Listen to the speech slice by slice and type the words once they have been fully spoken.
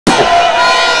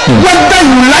whether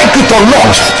you like it or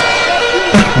not.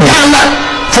 Ghana,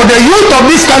 for the youth of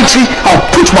this country, I'll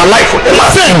put my life on the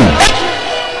line.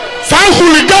 Some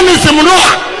hooliganism, no,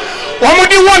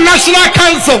 one national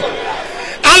council.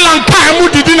 Alan Kamu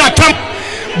did not come.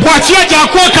 Boachia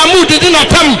Jakwa Kamu did not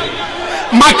come.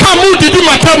 Makamu did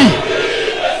not come.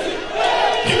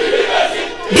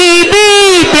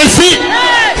 Bibi Besi.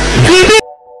 Bibi.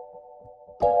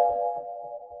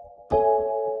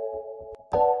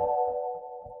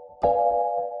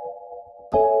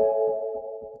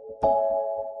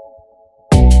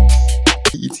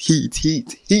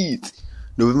 Heat.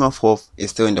 November 4th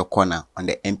is still in the corner on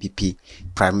the MPP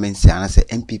parliamentary, and I say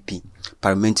MPP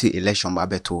parliamentary election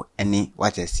babeto any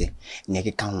what I say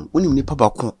nyeke kan woni nipa ba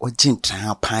ko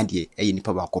ogintran pan de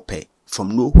nipa ba ko pe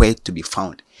from nowhere to be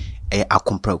found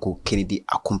akompreko Kennedy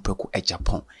akompreko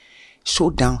Agyapong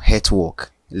showdown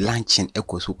headwork launching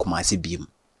ekosu kumasi biem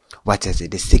what I say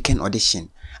the second audition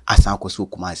asan kosu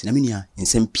kumasi na minia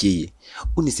nsem pie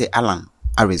woni say Alan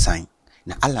a resign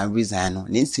na Alan resign no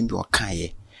ne nsim bi o kan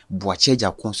ye Boachia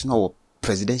Jakwa so no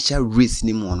presidential race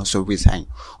ni mu ono so resign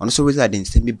den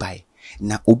semi by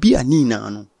na obi ani na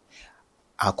no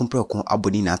akompreko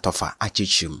aboni na tofa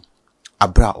achichim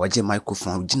abra oje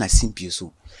microphone gina simpie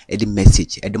so e the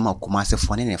message e the makomase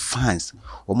for ne fans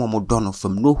omo don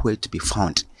from nowhere to be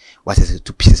found what is it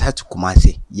to pieces had to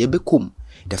komase ye bekom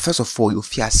the first of all you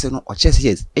fiase no o chese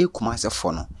yes e komase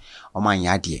for no o man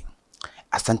ya de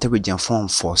Asante region form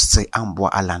for say ambo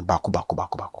Alan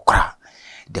bako kra.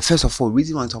 The first of all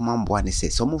reason want to mambo and say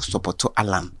some support to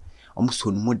Alan almost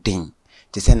so more den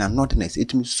to say na northerners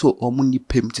it me so omuni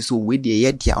pem to so we dey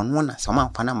here dia on one some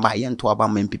fana mba ye nto aba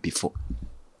MPP for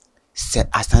say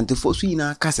Asante for so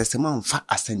ina ka say some fa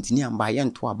Asante ni mba ye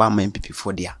nto aba MPP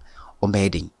for dia o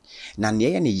meden na ne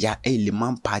ye ne ya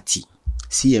Liman party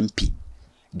CMP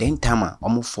then tama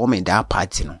omo form that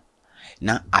party no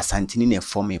na Asante ni ne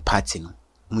form a party no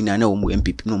muna na omo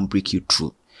MPP no break you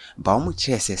through ba omo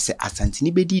chese se Asante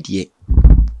ni bedi die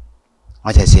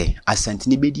what I say Asante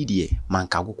ni bedi die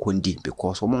manka gokondi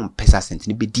because omo pesa Asante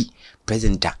ni bedi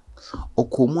president da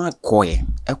okomu akoye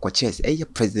chese ye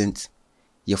president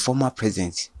ye former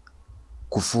president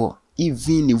kufo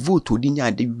even the vote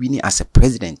odinya de wini as a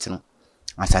president no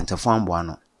Asante fo ambo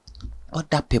no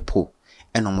other people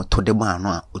enomo to de ma no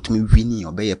a otumi wini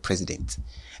obeye president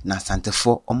na Asante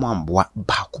for omo amboa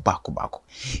bako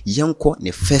yenko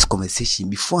ne first conversation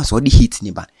before so the hit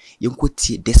ni ba yenko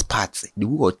tie this part the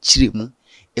we o chire mu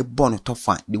e born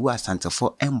tofa the we Asante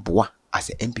for emboa as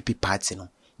a MPP party no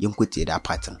yenko tie that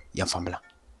part no yen famila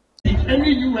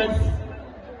any US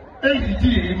LD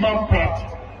Liman party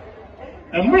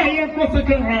and my yenko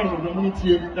second round no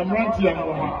mutie the mranti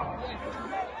amwa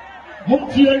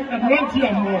mutie and mranti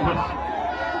amwa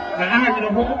na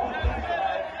agya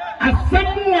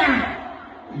Asamwa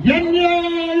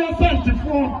Yanya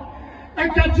Santifo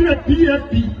Akatire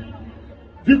PFP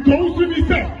the Gosuni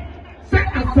say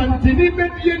Asantini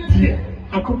Mediate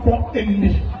Akuko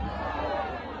Enni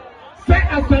say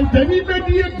Asantini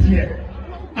Mediate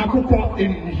Akuko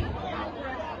Enni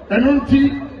and until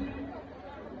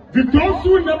the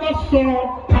Gosu never saw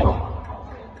power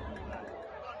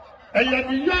and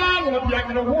Yanya or the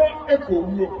Agya Echo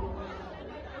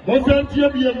Mosantia.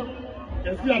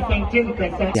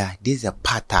 Yeah, this is a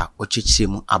part of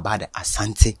Chichimu about the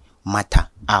Asante matter.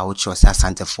 I would choose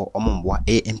Asante for Omumboa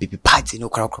AMPP party. No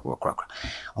crack.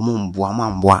 Omumboa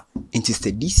Mamboa.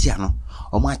 Interested this year, no.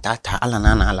 Omatata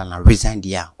Alana resign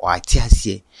there or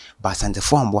Atiasie. But Asante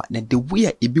for Omboa, that the way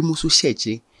a bimusu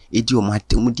shechi,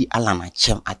 idiomate Mudi Alana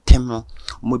Chem Atemo,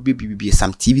 Mobi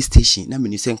some TV station. Na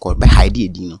minister called by Heidi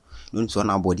Dino. No so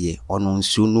na body or no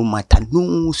so no matter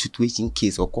no situation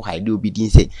case or ko hide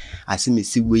obedience as me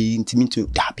see way intimate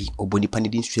dabi oboni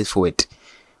panidin straightforward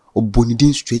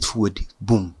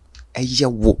boom eya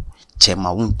wo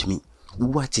Chairman Wontumi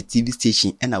what a TV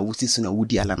station and I would so na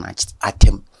Woody Allen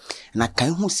atem na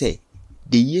kan who say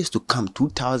the years to come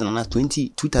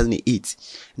 2008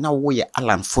 now we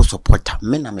Alan for supporter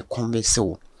men na me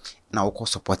converse na wo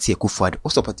support Akufo-Addo wo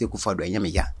support Akufo-Addo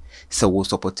enyame ya se wo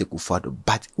support Akufo-Addo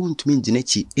but wontumi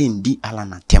nginechi endi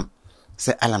Alan atem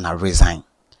se Alan resign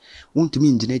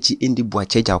wontumi nginechi endi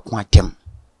Boachia Jakwa atem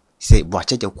se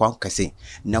Boachia Jakwa kase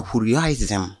na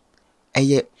hurriaism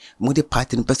eye mode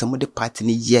party no pesa mode party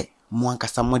ni ye mo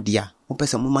ankasa modia mo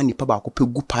pesa mo mani pa ba ko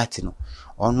pegu party no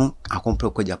ono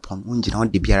akompreko Japan ngina on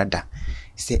de biara da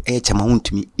se Chairman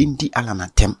Wontumi endi Alan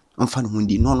atem mfa no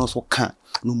hundi no so ka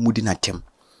no mudi na atem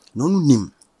no nim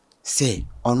say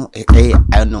ono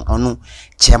ono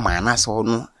chairman na so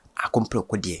ono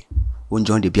akompreko de on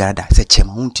John the Biada, said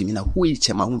Chairman Wontumi, now who is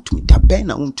Chairman Wontumi? The Ben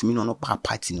Wontumi no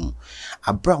party no.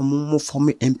 A brown more for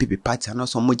me MPP party and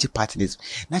also Moji parties.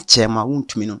 Not Chairman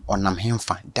Wontumi on Nam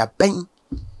Hemfa. The Ben.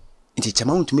 It's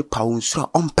Chairman Wontumi pound sura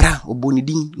ombra or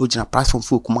bonidin, Ojana platform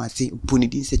for Kumasi,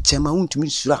 bonidin said Chairman Wontumi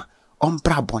sura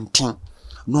ombra bontin.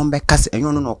 No bekas and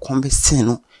you know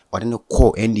conversation or then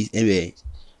call any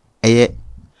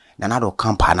nanado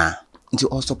campana. Into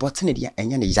also opportunity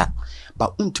and yan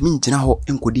but Wontumi jina ho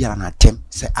enkodi ala na tem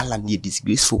say Alan ye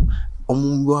disgraceful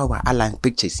omunwa Alan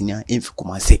pictures in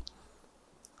Kumasi.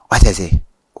 What I say?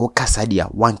 O kasadia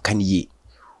one can ye.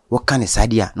 What can a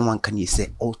sadia no one can ye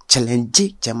say oh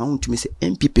challenge Chairman Wontumi say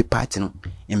MPP party no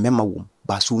in mema wom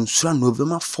but soon sura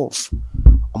November 4th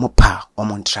omo pa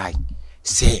omo try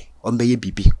say ombe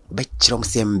bibi be chirom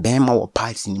say mbema wo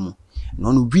party ni mu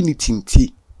no no win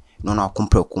tinti no na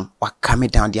kompreko wa come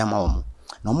down dia ma omo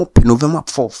na omo pe November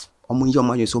 4th omo ye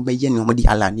omo so be ye ni omo di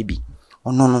Alan ni bi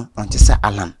ono no on te say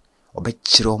Alan obe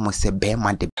chiro omo say be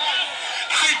ma de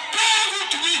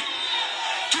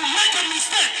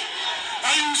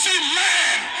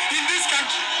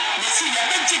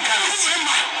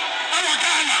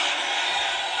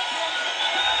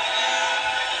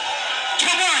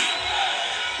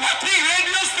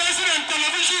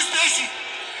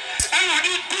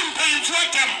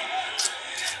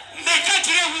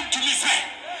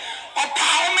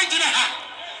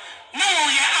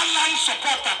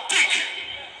supporter take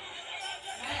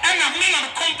and I'm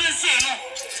not compensate no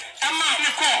I'm not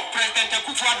call President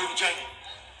Akufo-Addo Nchen.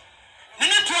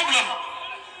 Any problem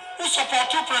who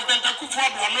support you President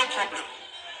Akufo-Addo no problem,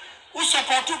 who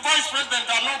support you Vice President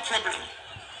are no problem,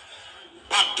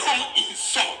 but don't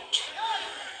insult.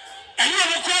 And you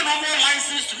have no more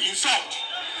license to insult.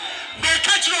 They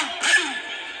catch you pen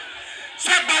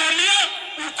said Bawumia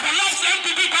will collapse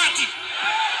MPP party.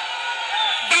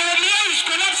 Bawumia is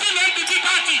collapsing MPP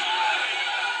party.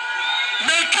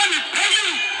 They can pay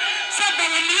you. Said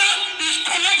Bawumia is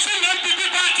collapsing MPP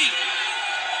party.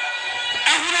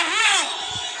 And we are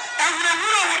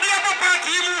the other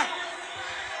party.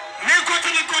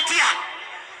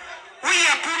 We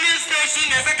are police station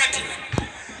executive.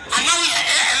 And now we are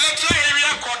electoral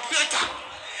area coordinator.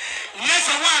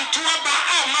 Next one to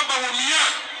about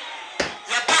Bawumia.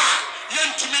 Yapa,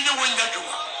 Yentimini Wendajo.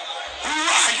 Who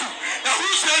are you? Now who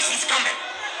says he's coming?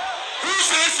 Who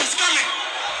says he's coming?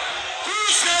 Who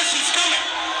says he's coming?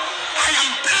 I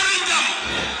am bearing them.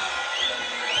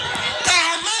 There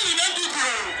are many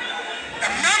people. A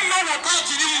member of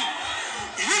party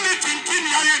unity in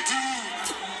Kenya.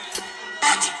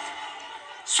 But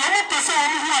some person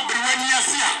who are bringing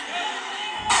us here,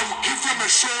 I will give them a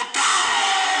showdown.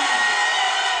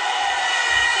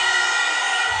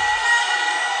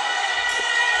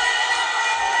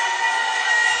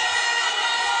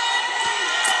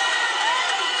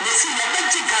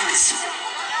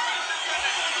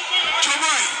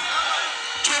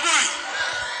 Choboy,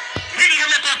 really you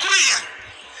make a career.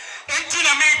 Until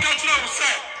I make a job,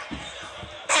 say,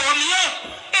 oh, yeah,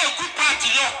 a good party,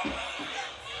 yeah.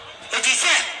 As you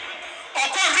said, or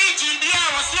go region, the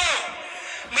hour slow.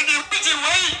 When you put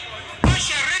away, I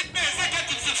shall read the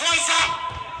executive voice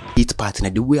up. Eat partner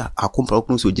the way I come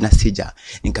from so Jina Seja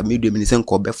in Camille Minister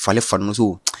Kobe Fale for no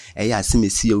so. Eya see me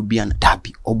see obi an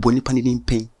dabi or boni panin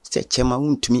pain. Say Chairman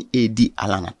Wontumi AD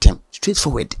Alan attempt.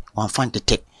 Straightforward, one fan to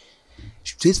take.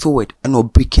 Straightforward and no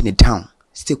breaking it down.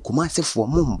 Stay Kumasi for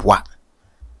Mumboa.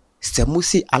 Say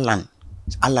Musi Alan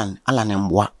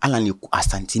Mboa, Alan you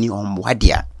Asantini on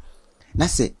Wadia. Na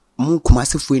say Mun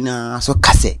Kumasi Fuina so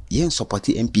kase yen support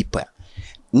MPP.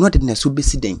 Not in a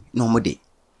subsiding no more day.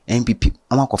 MPP,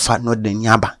 amako fat not the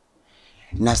nyaba.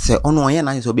 Na say ono yen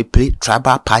na so be play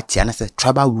tribal party and say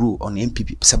tribal rule on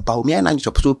MPP. Say Bawumia na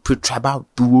so play tribal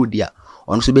rule there.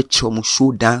 On so be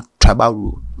show down tribal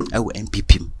rule. I will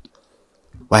MPP.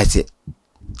 Why say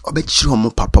obe chiro mo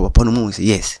papa no mo say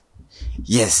yes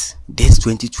this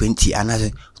 2020 another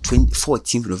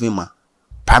 14th November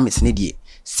promise ne die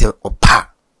say opa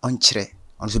on chire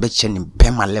on so be chire in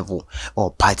Bema level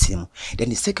or party. Then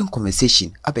the second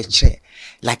conversation obe chire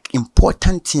like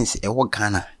important things e wo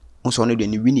Ghana so no dey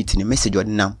win it in the message or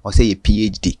now or say a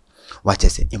PhD what I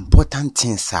say important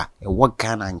things are e wo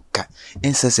Ghana nka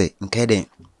say nka den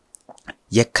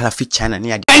ye craft China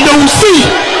near and they will see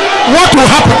what will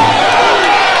happen.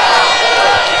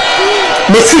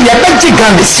 They see your magic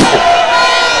gun is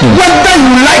whether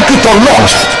you like it or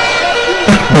not.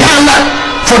 Ghana,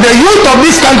 for the youth of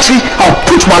this country, I'll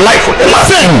put my life on the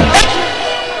line.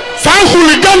 Some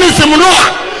hooliganism, no.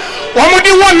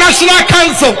 One national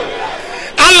council.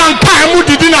 Alan Kamu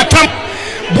did not come.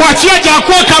 Boatia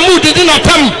Jacoa Kamu did not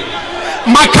come.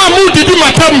 Makamu did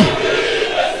not come.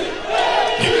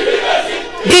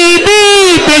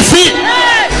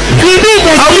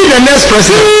 I'll be the next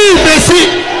president.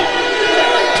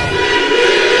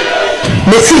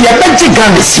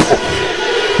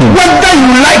 Whether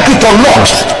you like it or not,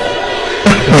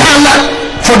 Ghana,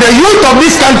 for the youth of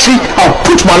this country, I'll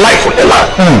put my life on the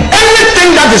line.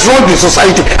 Anything that is wrong in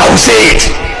society, I will say it.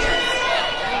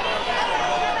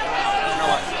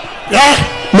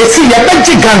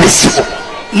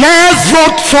 Let's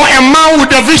vote for a man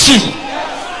with a vision.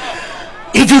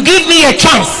 If you give me a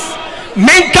chance,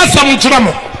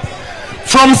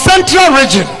 from Central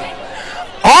Region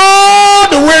all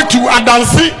the way to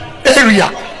Adansi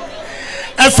area,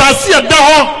 as I see a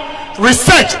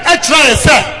research,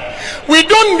 we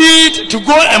don't need to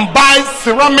go and buy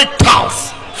ceramic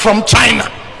tiles from China.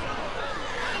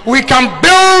 We can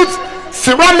build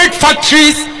ceramic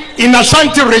factories in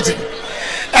Ashanti region.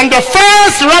 And the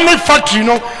first ceramic factory, you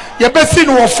know, you best see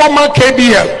no former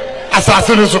KBL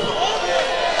assassination.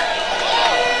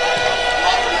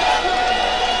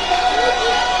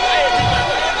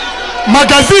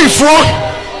 Magazine for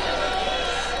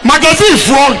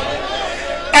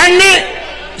any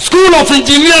school of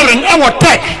engineering our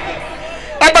tech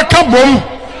ever come home.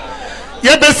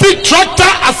 You best see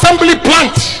tractor assembly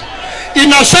plant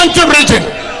in Ashanti region.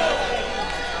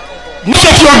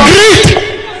 Not your greed.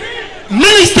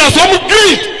 Ministers of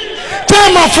greed,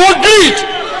 chairman for greed,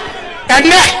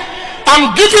 and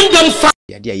I'm giving them some.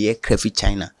 Yeah, crafty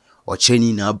China or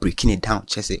Chinese now breaking it down.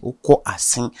 Just say, "Oko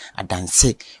asing a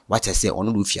dance." What I say,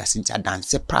 "Onu rufia since a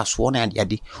dance plus one and the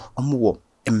other. Omo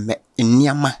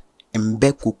nyama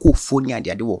embe kuku phone and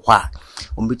the other wa.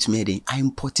 Ombitumi I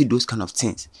imported those kind of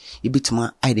things.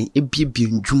 Ibituma I didn't be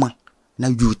juma na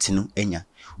youth no enya."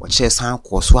 Ochesan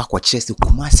kwasu akwachese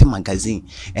Kumasi magazine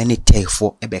any take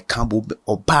for ebe kambo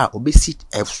oba obesi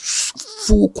a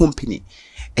full company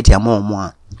e dia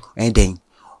mo and then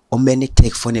o many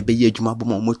take for ne be adwuma bo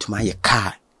mo tuma ye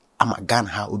car ama Ghana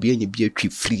ha obi anya bi atwi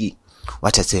free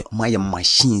what I say my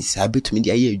machines I betumi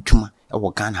dia ye adwuma e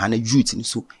wo Ghana ha na youth ni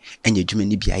so anya adwuma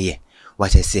ni bia ye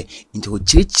what I say into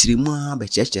chirichiri mu ba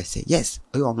church say yes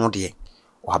e ono de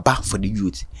waba for the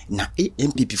youth na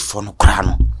MPP for no kra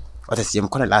no. What I see, I'm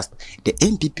calling last the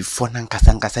MPP for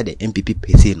nkansah the MPP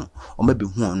PC no. Maybe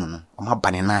who no.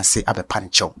 Banana say abe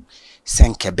panicho.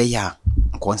 Senke beya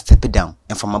nko step down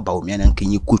and from about me and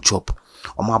can you cook chop.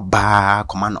 Ba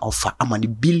command offer among the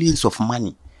billions of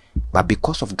money. But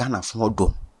because of Ghana for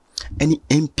do any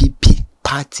MPP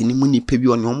party ni money pay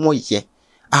on your more ye.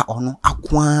 Ono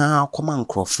akwa command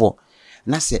for.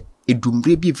 Na se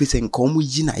edumbre bi vese nka omo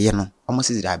yina ye no. Almost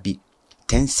is that be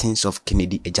 10 cents of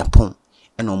Kennedy Agyapong.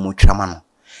 No more tramano.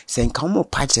 Saying come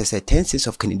patches 10 cents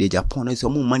of Canada Japan is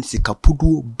more money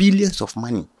kapudu billions of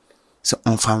money. So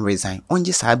on farm resign on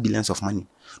just billions of money.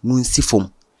 No see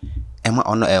form. Emma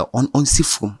on see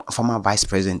form former vice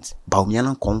president.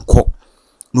 Baumiana conco.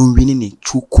 No winning a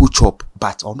true coach up,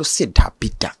 but on the said that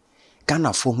bitter.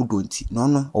 Ghana for who don't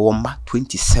no or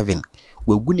 27.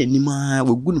 We're good anima,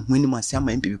 we're good when my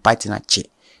summer MPP party na che.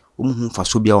 For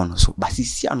Sobia on so, but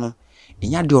see no.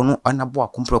 Enya de ono anabo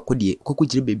akompro kodie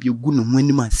kokogire baby ogu no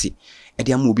hwanim ase e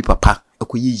de am obi papa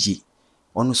akoyiyi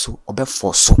ono so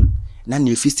obefo so na na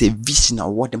efi se vision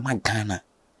award ma Ghana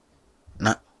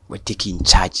na we taking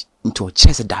charge into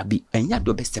chest dabi enya de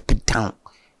obe step down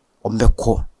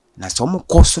ombeko na so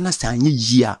omko so na sa anye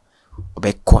yi a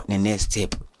obeko the next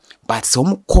step but so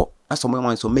omko na so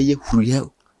mo so meye huri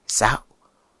sa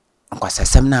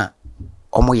nkwasasem na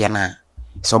omo ye na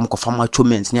some farmer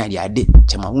chomens near the ade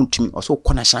Chairman Wontumi also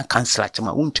national councillor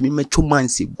Chairman Wontumi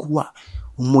mechomansi gua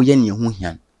umoye ne hu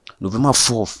hian November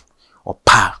 4th or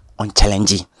pa on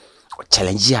challenge or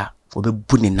challenge ya for be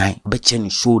bu ne nan be chen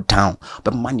showdown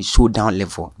be man showdown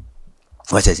level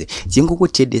what I say jingo go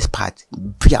take this part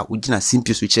bria ugina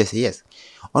simple so say yes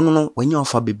no when you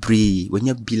offer be bree when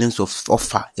you billions of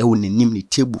offer e won nim ni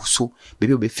table so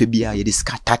be fe bia ye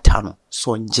scatter no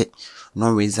so nje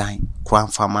no resign kwan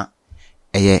farmer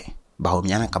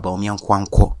Bahomiana Kabaomian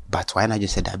Kwanko, but why not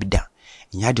just said Abida?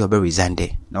 And you had resign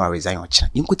there. Now I resign or chat.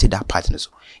 You could take that partners.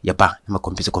 Yaba, I'm a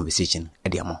computer conversation.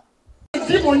 Ediamo. I've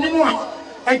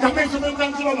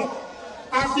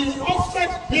been offered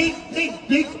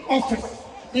big offers,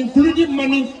 including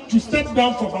money to step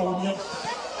down for Bahomian.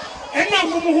 And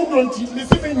I'm who don't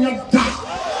listen your dad.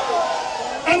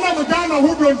 And I'm a Ghana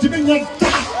who don't even your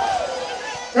dad.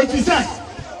 And he said,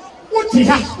 what he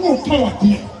has, no power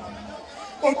here.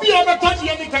 Obi abata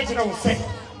dia ni kachira wo se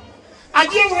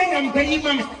Agya we na mpani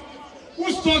mama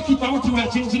who store keep out to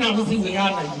change na ho we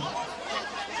yana yi.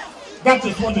 That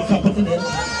is what is happening there.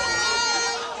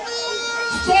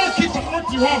 Store keep out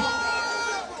to one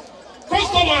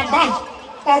customer bank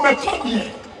or better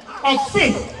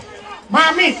say,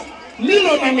 Mommy,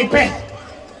 Lilo and the pet.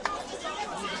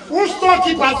 Who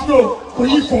storekeepers know who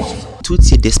you for? To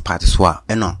see this part as well,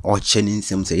 and or chaining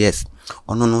some say yes.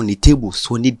 On no the table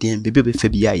so need them baby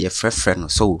Fabia ye friend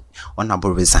so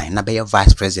honorable resign na be your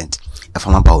vice president if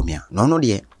I'm about me. No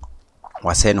dear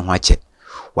was saying watch it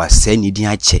was saying you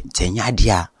didn't check tenya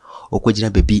dia okojina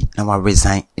baby na wa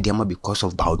resign ediama because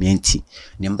of baomianti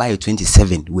number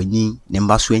 27 when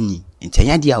number so any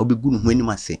tenya dia obi gu no hwani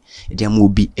mase ediama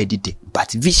obi edide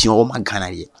but vision o magana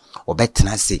ye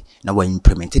obetena say na we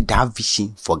implemented that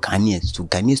vision for Ghanaians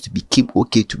to become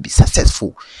okay to be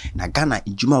successful na Ghana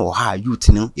ijuma wo ha youth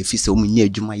no efise o munye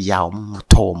ijuma ya o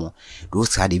moto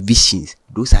those are the visions,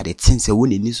 those are the things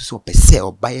we need so pese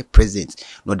or buy present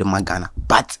no the Ghana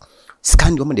but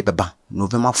scan the de beba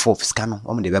November 4th scan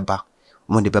the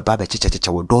beba be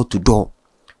checha door to door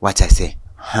what I say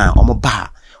omo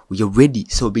ba we are ready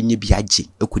so be nye biaje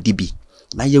ekodibi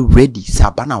na you ready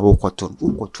sabana wokoto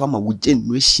ama wo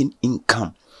generation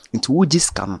income into wo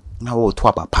scan na wo to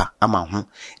papa ama ho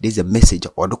there's a message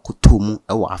odokoto mu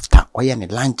e after oya ne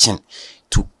launching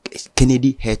to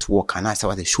Kennedy health work and I say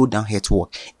what a showdown health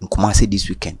work in Kumasi this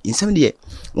weekend in some day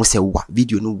we say wa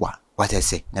video no wa what I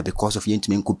say now because of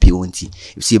Wontumi nkopi onti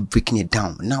you see breaking it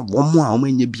down now one more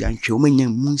omenye bi anhwe omenye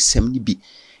munsem ni bi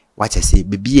what I say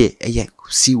baby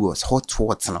serious hot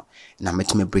water now na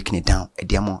me breaking it down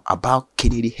about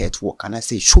Kennedy health work and I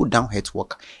say showdown health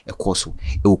work e course e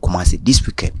will come this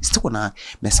weekend still na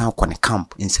me san ko ne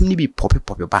camp in some ni bi pop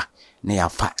ba na ya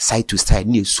fa side to side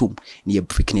ni zoom ni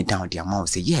breaking it down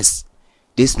say yes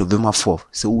this November 4th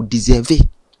so we deserve it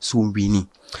so winning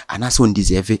and also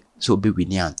deserve it so be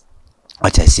winning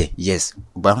what I say yes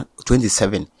but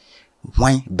 27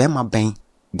 why bema ben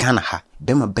Ghana ha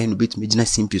bema ben bit me gina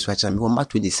simple so acha me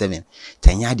 27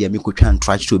 tanya dia me ko twan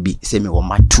trash to be say me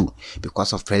 2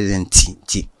 because of president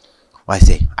T why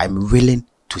say I'm willing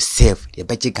to serve the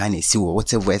beji Ghana si wo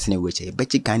whatever voice na we che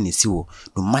beji Ghana si wo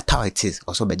no matter how it is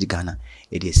also beji Ghana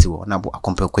e dey si wo na bo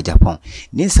akompel ko Agyapong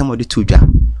ni somebody to dwa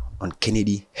on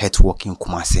Kennedy health working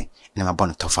Kumasi na ma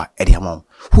bon tofa e dey amon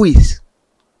who is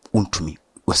Wontumi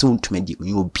was Wontumi di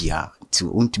onye obia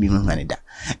to Wontumi no manada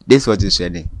this what is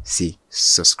ready see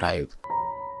subscribe.